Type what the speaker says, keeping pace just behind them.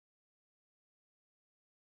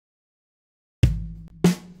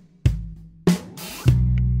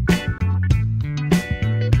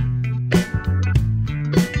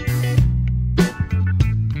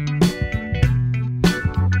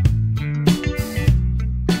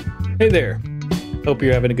Hey there. Hope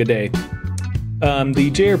you're having a good day. The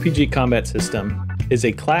JRPG Combat System is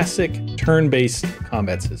a classic turn-based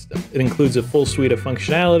combat system. It includes a full suite of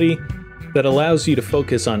functionality that allows you to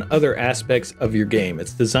focus on other aspects of your game.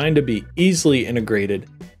 It's designed to be easily integrated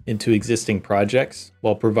into existing projects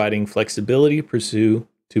while providing flexibility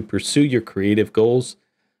to pursue your creative goals.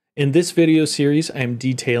 In this video series, I am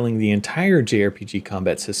detailing the entire JRPG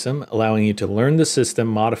Combat System, allowing you to learn the system,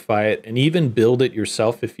 modify it, and even build it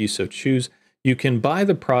yourself if you so choose. You can buy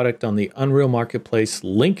the product on the Unreal Marketplace,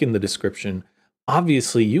 link in the description.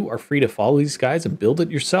 Obviously, you are free to follow these guys and build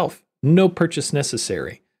it yourself. No purchase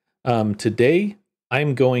necessary. Today,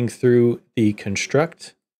 I'm going through the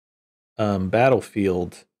construct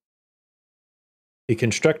battlefield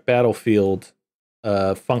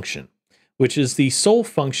function, which is the sole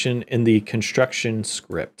function in the construction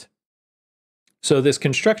script. So this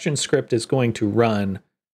construction script is going to run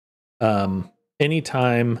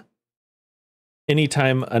anytime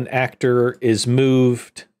an actor is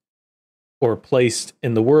moved or placed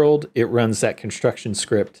in the world, it runs that construction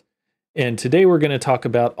script. And today we're going to talk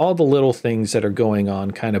about all the little things that are going on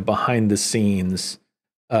kind of behind the scenes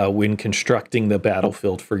when constructing the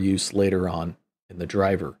battlefield for use later on in the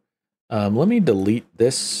driver. Let me delete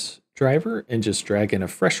this driver and just drag in a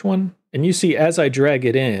fresh one. And you see, as I drag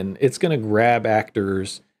it in, it's going to grab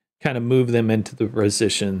actors, kind of move them into the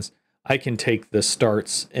positions. I can take the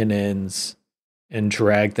starts and ends and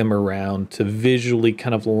drag them around to visually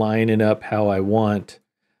kind of line it up how I want.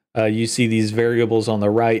 You see these variables on the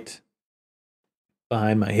right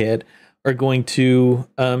behind my head are going to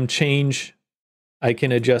change. I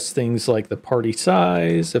can adjust things like the party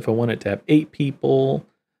size. If I want it to have 8 people,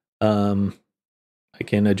 I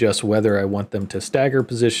can adjust whether I want them to stagger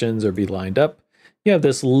positions or be lined up. You have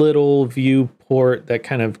this little viewport that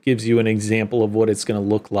kind of gives you an example of what it's going to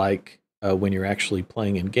look like when you're actually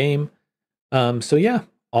playing in game. So yeah,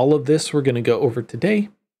 all of this we're going to go over today,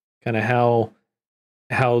 kind of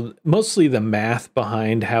how mostly the math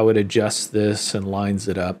behind how it adjusts this and lines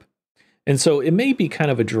it up. And so it may be kind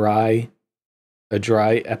of a dry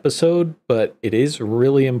episode, but it is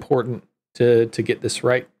really important to get this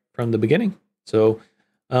right from the beginning. So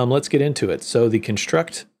let's get into it. So the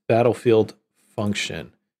construct battlefield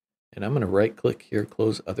function, and I'm going to right click here,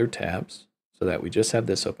 close other tabs so that we just have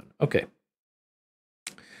this open. Okay.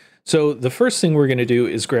 So the first thing we're going to do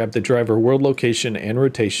is grab the driver world location and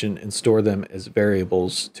rotation and store them as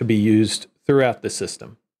variables to be used throughout the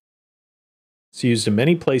system. It's used in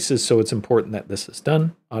many places, so it's important that this is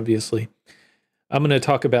done, obviously. I'm going to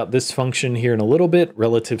talk about this function here in a little bit,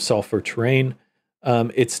 relative solve for terrain.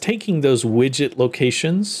 It's taking those widget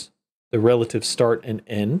locations, the relative start and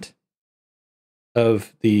end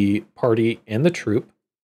of the party and the troop.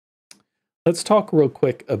 Let's talk real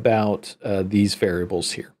quick about these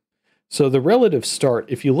variables here. So the relative start,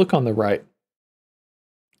 if you look on the right,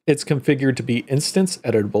 it's configured to be instance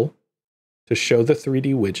editable, to show the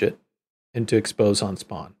 3D widget, and to expose on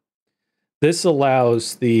spawn. This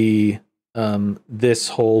allows the this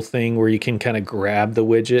whole thing where you can kind of grab the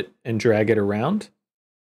widget and drag it around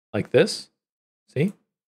like this. See?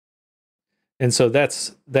 And so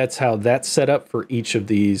that's how that's set up for each of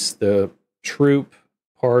these, the troop,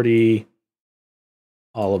 party,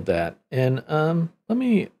 all of that. And let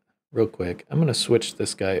me real quick, I'm going to switch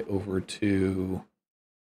this guy over to,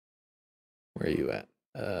 where are you at?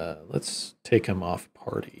 Let's take him off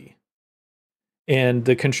party. And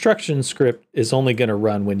the construction script is only going to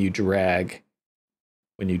run when you drag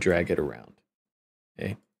it around.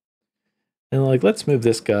 Okay. And like, let's move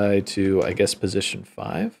this guy to, I guess, position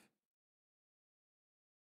 5.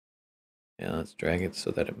 And let's drag it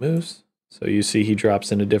so that it moves. So you see he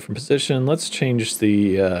drops in a different position. Let's change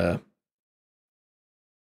the,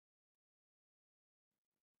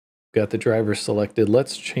 got the driver selected.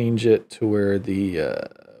 Let's change it to where the,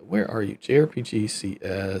 where are you?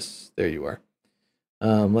 JRPGCS, there you are.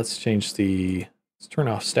 Let's change let's turn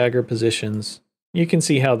off stagger positions. You can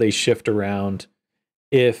see how they shift around.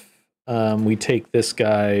 If we take this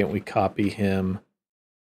guy and we copy him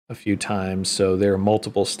a few times, so there are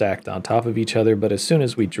multiple stacked on top of each other, but as soon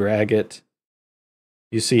as we drag it,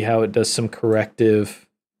 you see how it does some corrective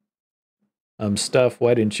stuff.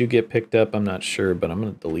 Why didn't you get picked up? I'm not sure, but I'm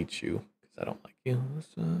going to delete you because I don't like you.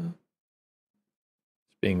 It's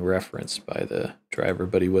being referenced by the driver,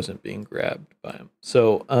 but he wasn't being grabbed by him.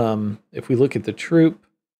 So if we look at the troop,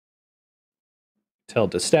 tell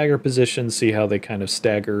it to stagger position, see how they kind of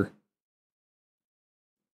stagger.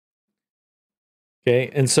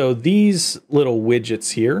 Okay, and so these little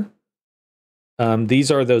widgets here,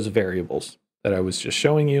 these are those variables that I was just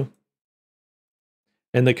showing you.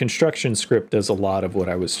 And the construction script does a lot of what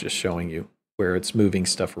I was just showing you, where it's moving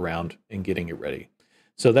stuff around and getting it ready.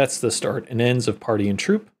 So that's the start and ends of party and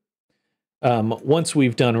troop. Once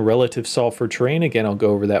we've done a relative solve for terrain, again, I'll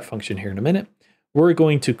go over that function here in a minute, we're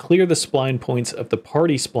going to clear the spline points of the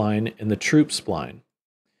party spline and the troop spline.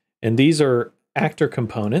 And these are actor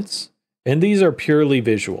components, and these are purely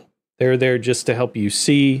visual. They're there just to help you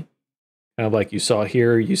see, kind of like you saw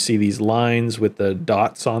here, you see these lines with the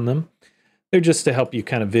dots on them. They're just to help you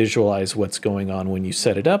kind of visualize what's going on when you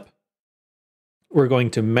set it up. We're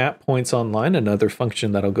going to map points online, another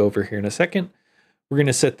function that I'll go over here in a second. We're going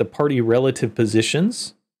to set the party relative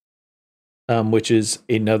positions, which is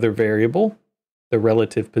another variable, the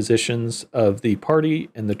relative positions of the party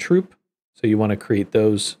and the troop. So you want to create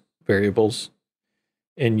those variables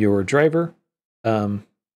in your driver. And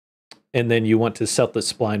then you want to set the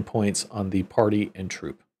spline points on the party and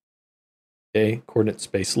troop. Okay, coordinate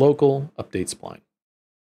space local, update spline.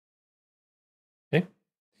 Okay.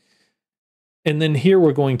 And then here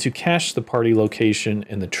we're going to cache the party location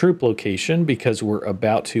and the troop location because we're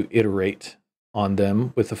about to iterate on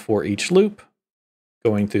them with a for each loop,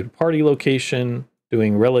 going through the party location,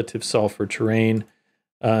 doing relative solve for terrain.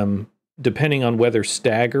 Depending on whether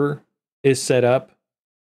stagger is set up,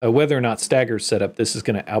 whether or not stagger is set up, this is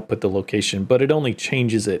going to output the location, but it only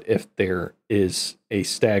changes it if there is a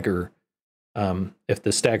stagger, if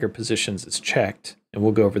the stagger positions is checked, and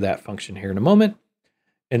we'll go over that function here in a moment.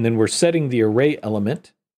 And then we're setting the array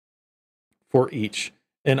element for each.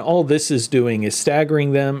 And all this is doing is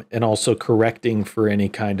staggering them and also correcting for any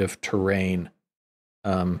kind of terrain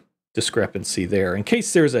discrepancy there. In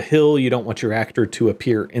case there's a hill, you don't want your actor to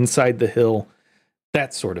appear inside the hill,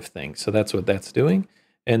 that sort of thing. So that's what that's doing.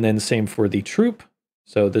 And then same for the troop.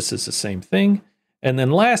 So this is the same thing. And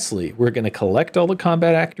then lastly, we're going to collect all the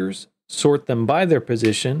combat actors, sort them by their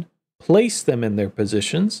position, place them in their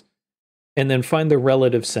positions, and then find the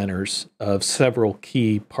relative centers of several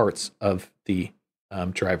key parts of the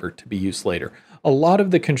driver to be used later. A lot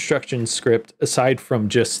of the construction script, aside from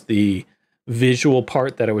just the visual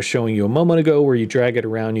part that I was showing you a moment ago, where you drag it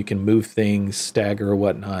around, you can move things, stagger or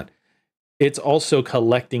whatnot, it's also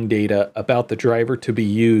collecting data about the driver to be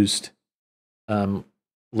used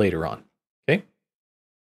later on. Okay.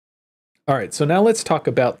 All right, so now let's talk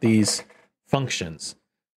about these functions.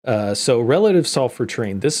 So relative solve for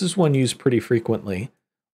terrain, this is one used pretty frequently.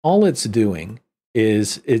 All it's doing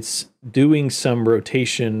is it's doing some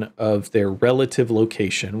rotation of their relative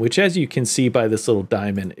location, which, as you can see by this little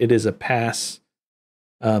diamond, it is a pass.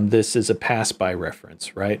 This is a pass by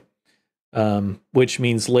reference, right? Which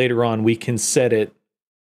means later on we can set it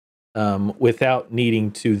without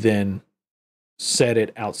needing to then set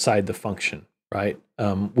it outside the function, right?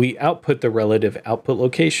 We output the relative output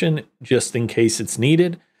location just in case it's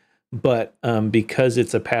needed, but because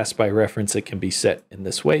it's a pass by reference, it can be set in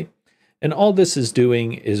this way. And all this is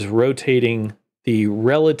doing is rotating the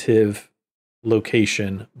relative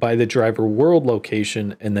location by the driver world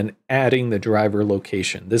location and then adding the driver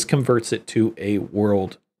location. This converts it to a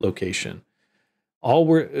world location. All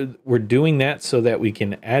we're doing that so that we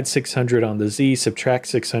can add 600 on the Z, subtract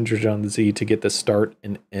 600 on the Z to get the start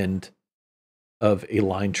and end of a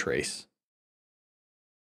line trace.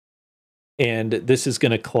 And this is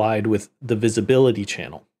going to collide with the visibility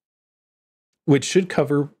channel, which should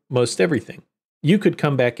cover most everything. You could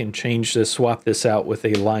come back and change this, swap this out with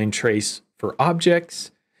a line trace for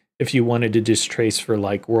objects. If you wanted to just trace for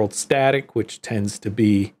like world static, which tends to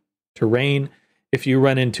be terrain. If you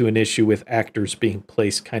run into an issue with actors being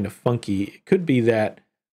placed kind of funky, it could be that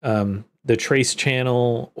the trace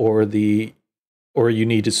channel or you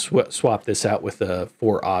need to swap this out with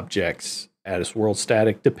for objects as world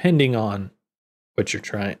static, depending on what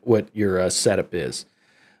your setup is.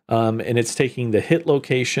 And it's taking the hit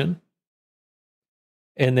location,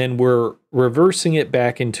 and then we're reversing it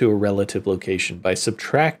back into a relative location by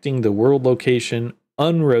subtracting the world location,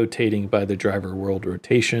 unrotating by the driver world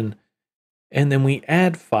rotation, and then we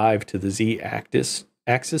add 5 to the Z axis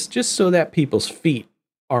just so that people's feet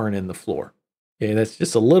aren't in the floor. Okay, that's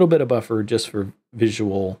just a little bit of buffer just for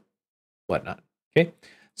visual whatnot. Okay,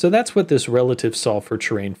 so that's what this relative solve for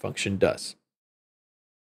terrain function does.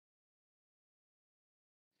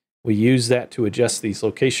 We use that to adjust these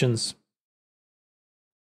locations.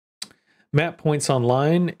 Map points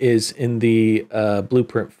online is in the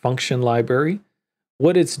blueprint function library.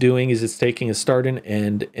 What it's doing is it's taking a start and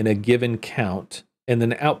end in a given count and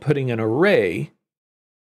then outputting an array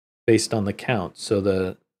based on the count. So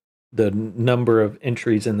the number of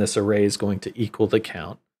entries in this array is going to equal the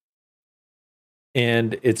count.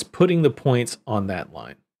 And it's putting the points on that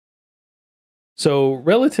line. So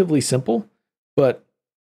relatively simple, but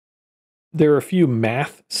there are a few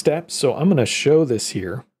math steps. So I'm going to show this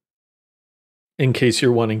here in case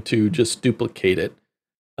you're wanting to just duplicate it.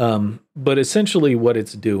 But essentially what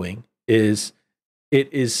it's doing is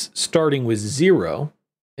it is starting with 0.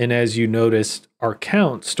 And as you noticed, our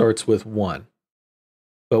count starts with 1.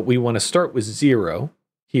 But we want to start with 0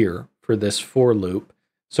 here for this for loop.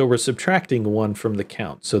 So we're subtracting 1 from the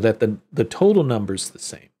count so that the total number is the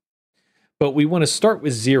same. But we want to start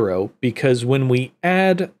with 0 because when we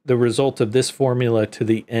add the result of this formula to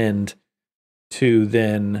the end to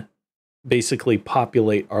then basically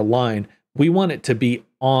populate our line, we want it to be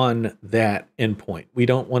on that endpoint. We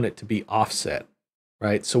don't want it to be offset,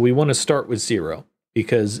 right? So we want to start with 0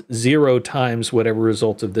 because 0 times whatever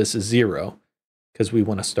result of this is 0 because we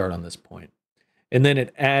want to start on this point. And then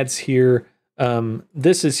it adds here,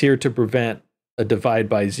 this is here to prevent a divide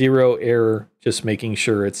by 0 error, just making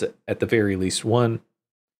sure it's at the very least 1.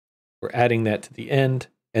 We're adding that to the end,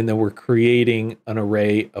 and then we're creating an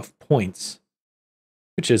array of points,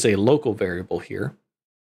 which is a local variable here.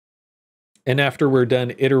 And after we're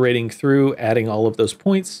done iterating through adding all of those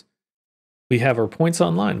points, we have our points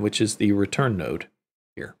online, which is the return node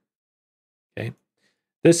here. Okay.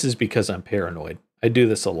 This is because I'm paranoid. I do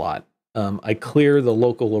this a lot. I clear the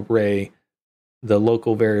local array, the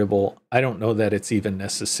local variable. I don't know that it's even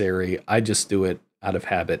necessary. I just do it out of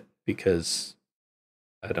habit because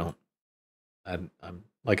I'm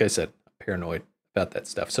like I said, paranoid about that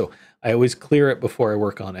stuff. So I always clear it before I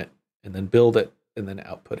work on it and then build it and then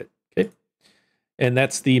output it. Okay. And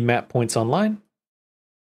that's the map points online.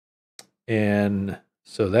 And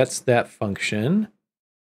so that's that function.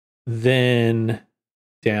 Then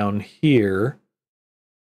down here,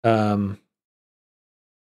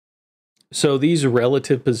 so these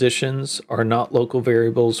relative positions are not local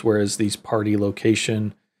variables, whereas these party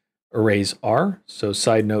location arrays are. So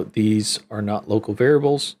side note, these are not local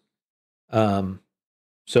variables. So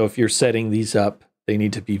if you're setting these up, they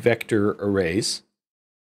need to be vector arrays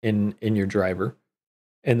in your driver.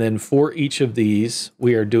 And then for each of these,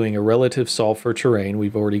 we are doing a relative solve for terrain.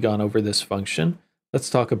 We've already gone over this function. Let's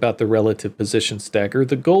talk about the relative position stagger.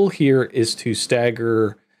 The goal here is to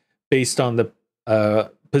stagger based on the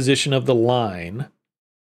position of the line,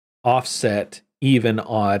 offset, even,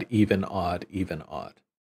 odd, even, odd, even, odd,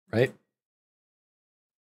 right?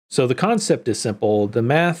 So the concept is simple. The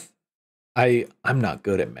math, I'm not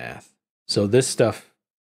good at math. So this stuff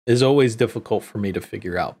is always difficult for me to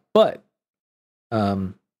figure out. But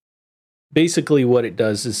basically what it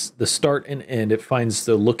does is the start and end, it finds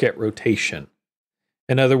the look at rotation.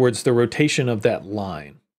 In other words, the rotation of that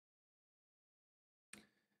line.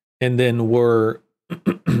 And then we're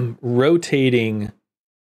rotating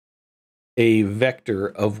a vector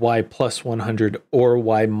of y plus 100 or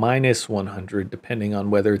y minus 100, depending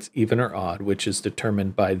on whether it's even or odd, which is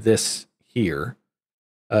determined by this here.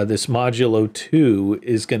 This modulo 2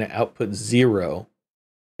 is going to output 0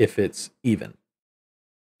 if it's even.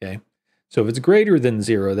 Okay, so if it's greater than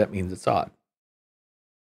 0, that means it's odd.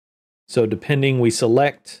 So depending, we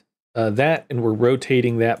select that, and we're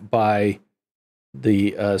rotating that by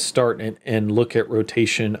the start and end look at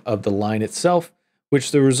rotation of the line itself,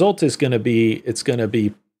 which the result is going to be, it's going to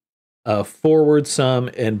be forward sum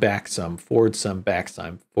and back sum, forward sum, back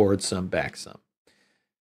sum, forward sum, back sum.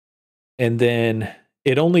 And then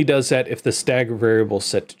it only does that if the stagger variable is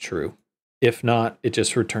set to true. If not, it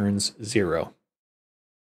just returns 0.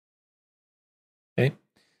 Okay.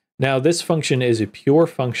 Now this function is a pure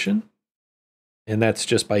function, and that's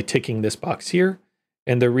just by ticking this box here.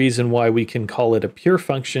 And the reason why we can call it a pure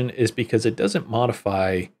function is because it doesn't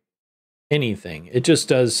modify anything. It just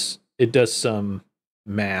does, some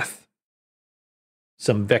math,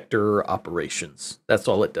 some vector operations. That's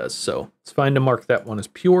all it does. So it's fine to mark that one as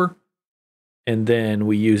pure. And then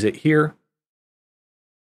we use it here.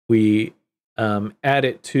 We add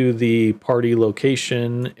it to the party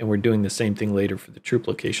location, and we're doing the same thing later for the troop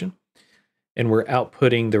location. And we're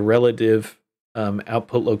outputting the relative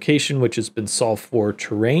output location, which has been solved for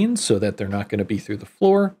terrain so that they're not going to be through the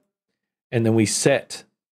floor. And then we set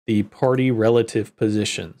the party relative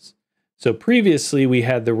positions. So previously we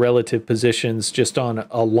had the relative positions just on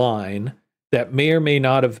a line that may or may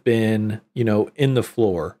not have been, in the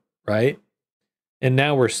floor, right? And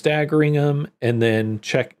now we're staggering them and then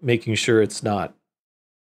making sure it's not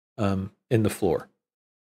in the floor.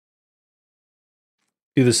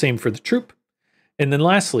 Do the same for the troop. And then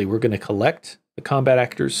lastly, we're going to collect the combat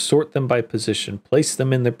actors, sort them by position, place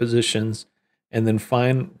them in their positions, and then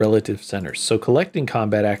find relative centers. So collecting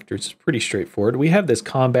combat actors is pretty straightforward. We have this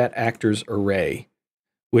combat actors array,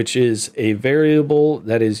 which is a variable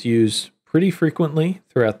that is used pretty frequently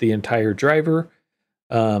throughout the entire driver.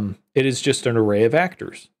 it is just an array of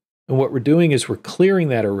actors. And what we're doing is we're clearing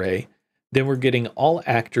that array. Then we're getting all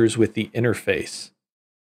actors with the interface,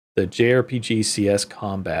 the JRPGCS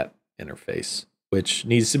combat interface, which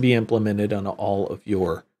needs to be implemented on all of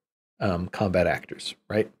your combat actors,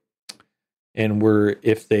 right? And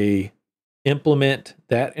if they implement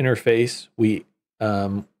that interface, we've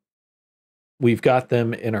got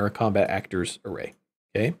them in our combat actors array.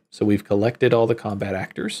 Okay, so we've collected all the combat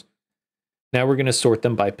actors. Now we're going to sort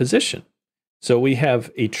them by position. So we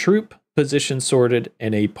have a troop position sorted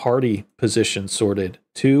and a party position sorted,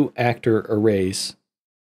 2 actor arrays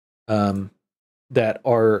that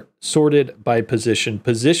are sorted by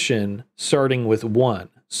position starting with 1.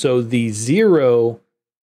 So the zero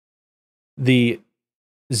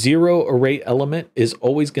array element is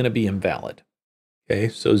always going to be invalid. Okay,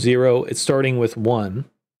 so 0, it's starting with 1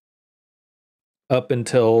 up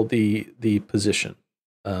until the position,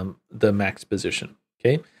 the max position.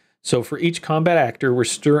 Okay, so for each combat actor, we're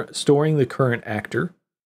storing the current actor,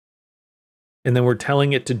 and then we're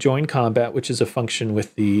telling it to join combat, which is a function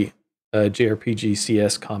with the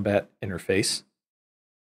JRPGCS combat interface,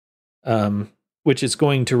 which is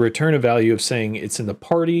going to return a value of saying it's in the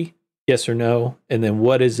party, yes or no, and then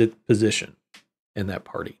what is its position in that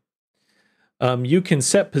party. You can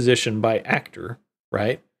set position by actor,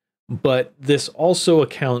 right? But this also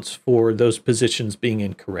accounts for those positions being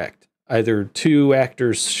incorrect. Either 2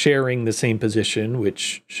 actors sharing the same position,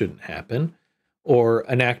 which shouldn't happen, or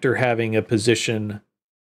an actor having a position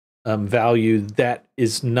value that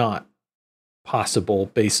is not possible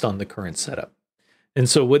based on the current setup. And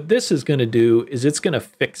so what this is going to do is it's going to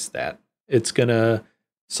fix that. It's going to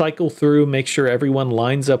cycle through, make sure everyone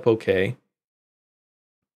lines up okay.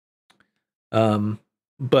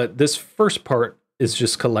 But this first part is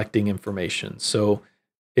just collecting information. So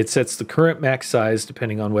it sets the current max size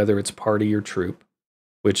depending on whether it's party or troop,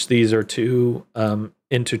 which these are 2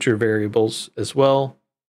 integer variables as well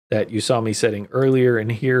that you saw me setting earlier in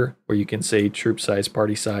here, where you can say troop size,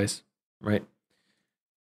 party size, right?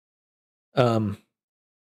 And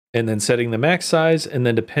then setting the max size, and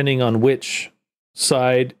then depending on which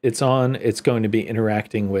side it's on, it's going to be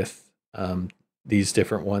interacting with these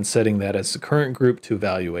different ones, setting that as the current group to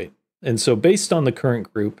evaluate. And so based on the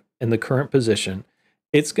current group and the current position,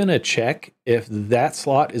 it's going to check if that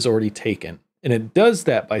slot is already taken. And it does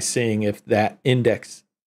that by saying if that index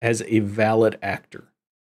has a valid actor.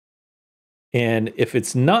 And if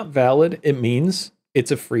it's not valid, it means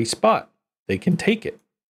it's a free spot. They can take it.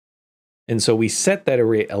 And so we set that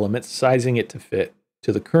array element, sizing it to fit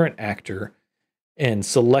to the current actor, and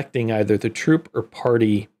selecting either the troop or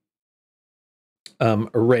party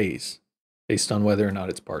arrays based on whether or not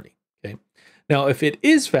it's party. Okay. Now, if it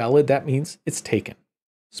is valid, that means it's taken.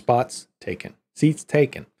 Spots taken. Seats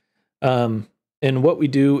taken. And what we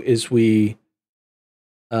do is we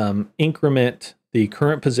increment the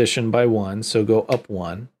current position by 1, so go up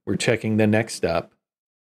 1. We're checking the next up.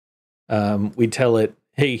 We tell it,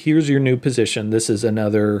 hey, here's your new position. This is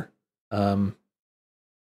another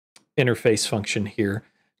interface function here,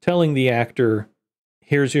 telling the actor,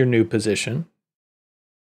 here's your new position.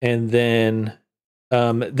 And then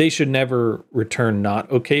they should never return not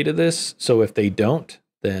okay to this. So if they don't,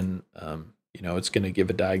 then it's going to give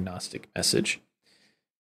a diagnostic message.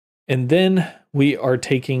 And then we are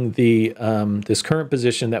taking the this current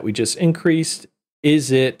position that we just increased.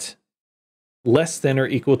 Is it less than or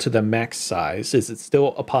equal to the max size? Is it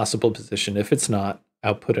still a possible position? If it's not,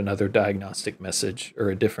 output another diagnostic message or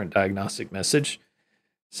a different diagnostic message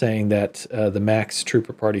saying that the max troop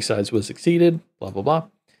or party size was exceeded, blah, blah, blah.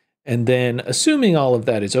 And then assuming all of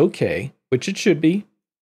that is okay, which it should be,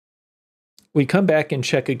 we come back and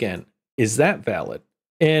check again. Is that valid?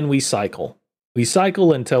 And we cycle. We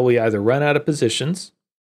cycle until we either run out of positions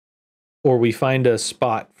or we find a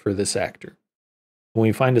spot for this actor. When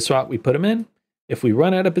we find a spot, we put them in. If we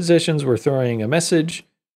run out of positions, we're throwing a message,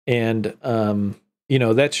 and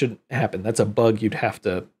that shouldn't happen. That's a bug you'd have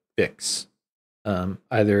to fix.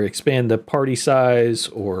 Either expand the party size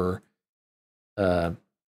or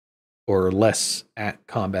less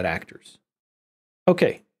combat actors.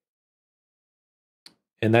 Okay.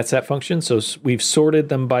 And that's that function. So we've sorted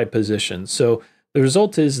them by position. So the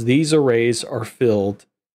result is these arrays are filled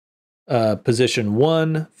position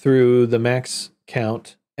 1 through the max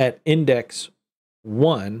count at index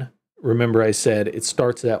 1. Remember I said it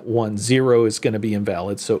starts at 1. 0 is going to be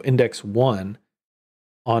invalid. So index 1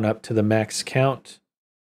 on up to the max count.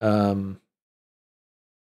 And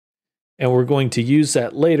we're going to use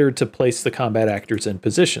that later to place the combat actors in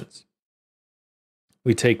positions.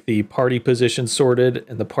 We take the party position sorted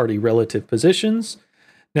and the party relative positions.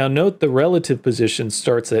 Now note the relative position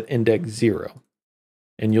starts at index 0.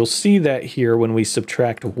 And you'll see that here when we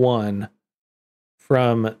subtract 1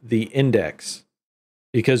 from the index,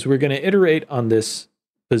 because we're going to iterate on this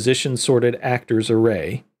position sorted actors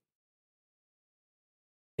array.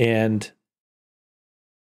 And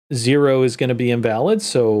 0 is going to be invalid,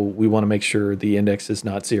 so we want to make sure the index is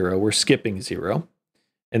not 0. We're skipping 0.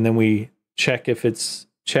 And then we check if it's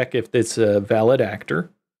a valid actor.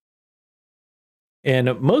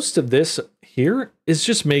 And most of this here is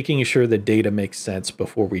just making sure the data makes sense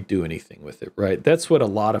before we do anything with it, right? That's what a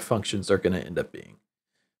lot of functions are going to end up being.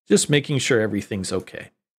 Just making sure everything's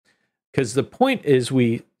okay. Because the point is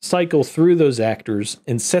we cycle through those actors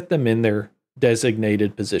and set them in their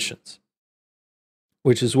designated positions,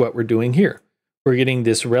 which is what we're doing here. We're getting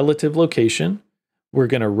this relative location. We're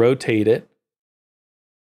going to rotate it.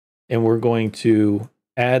 And we're going to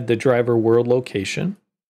add the driver world location.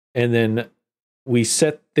 And then we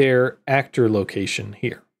set their actor location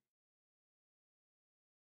here.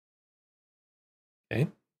 Okay.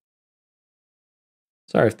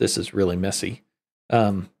 Sorry if this is really messy.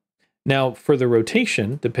 Now, for the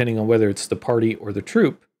rotation, depending on whether it's the party or the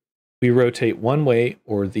troop, we rotate one way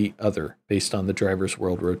or the other based on the driver's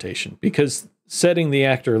world rotation, because setting the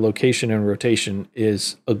actor location and rotation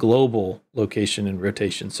is a global location and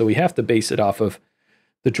rotation. So we have to base it off of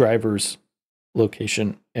the driver's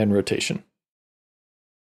location and rotation.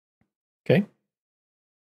 Okay.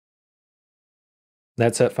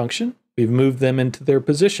 That's that function. We've moved them into their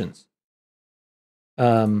positions.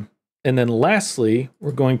 And then lastly,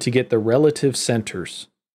 we're going to get the relative centers.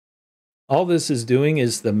 All this is doing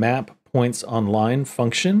is the map points online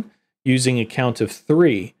function using a count of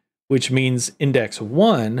 3, which means index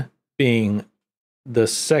 1 being the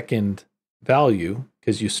second value,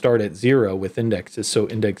 because you start at 0 with indexes. So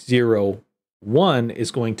index 0, 1 is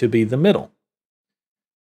going to be the middle.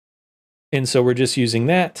 And so we're just using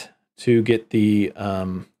that to get the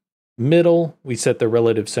middle. We set the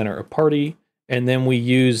relative center of party. And then we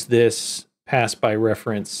use this pass by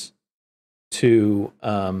reference to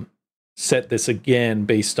set this again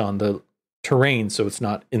based on the terrain, so it's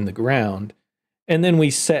not in the ground. And then we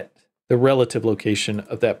set the relative location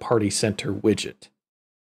of that party center widget.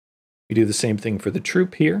 We do the same thing for the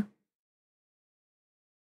troop here.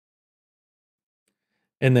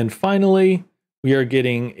 And then finally, we are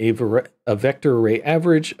getting a vector array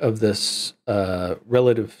average of this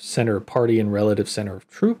relative center of party and relative center of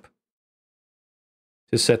troop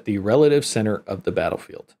to set the relative center of the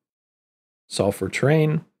battlefield. Solve for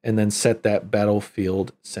terrain, and then set that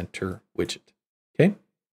battlefield center widget. Okay.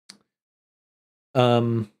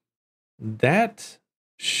 That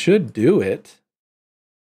should do it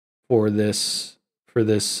for this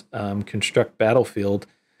construct battlefield.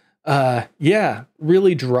 Yeah,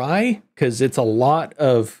 really dry because it's a lot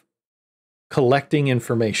of collecting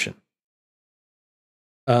information.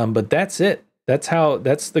 But that's it.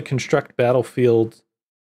 That's the construct battlefield.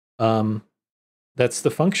 That's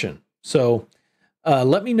the function. So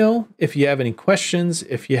let me know if you have any questions.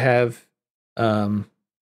 If you have,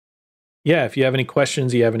 if you have any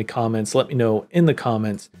questions, you have any comments, let me know in the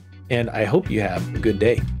comments. And I hope you have a good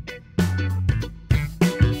day.